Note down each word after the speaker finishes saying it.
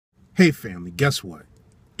Hey family, guess what?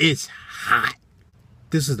 It's hot.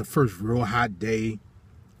 This is the first real hot day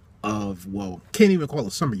of, well, can't even call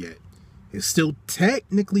it summer yet. It's still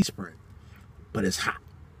technically spring, but it's hot.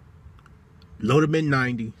 Low to mid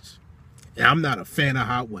 90s. And I'm not a fan of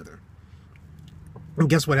hot weather. And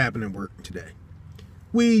guess what happened at work today?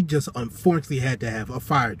 We just unfortunately had to have a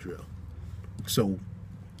fire drill. So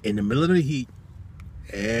in the middle of the heat,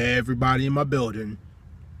 everybody in my building,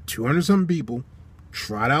 200 something people,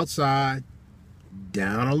 trot outside,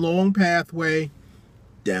 down a long pathway,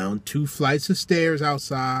 down 2 flights of stairs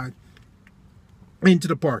outside, into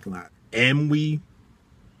the parking lot. And we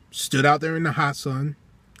stood out there in the hot sun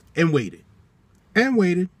and waited. And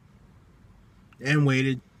waited. And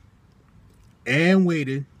waited. And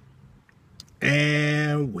waited.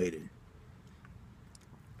 And waited.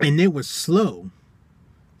 And they were slow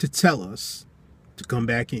to tell us to come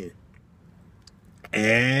back in.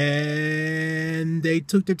 And they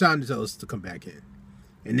took their time to tell us to come back in.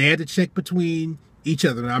 And they had to check between each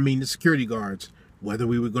other, I mean the security guards, whether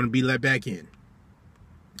we were going to be let back in.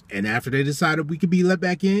 And after they decided we could be let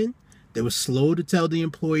back in, they were slow to tell the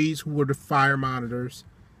employees who were the fire monitors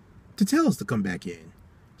to tell us to come back in.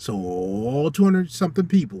 So all 200-something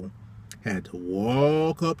people had to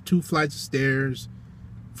walk up 2 flights of stairs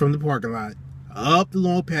from the parking lot, up the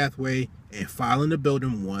long pathway, and file in the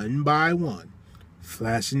building one by one,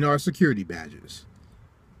 flashing our security badges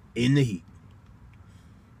in the heat.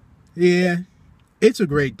 Yeah, it's a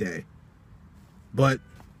great day, but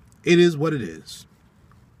it is what it is.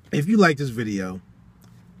 If you like this video,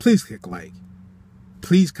 please click like,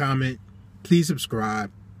 please comment, please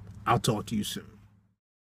subscribe. I'll talk to you soon.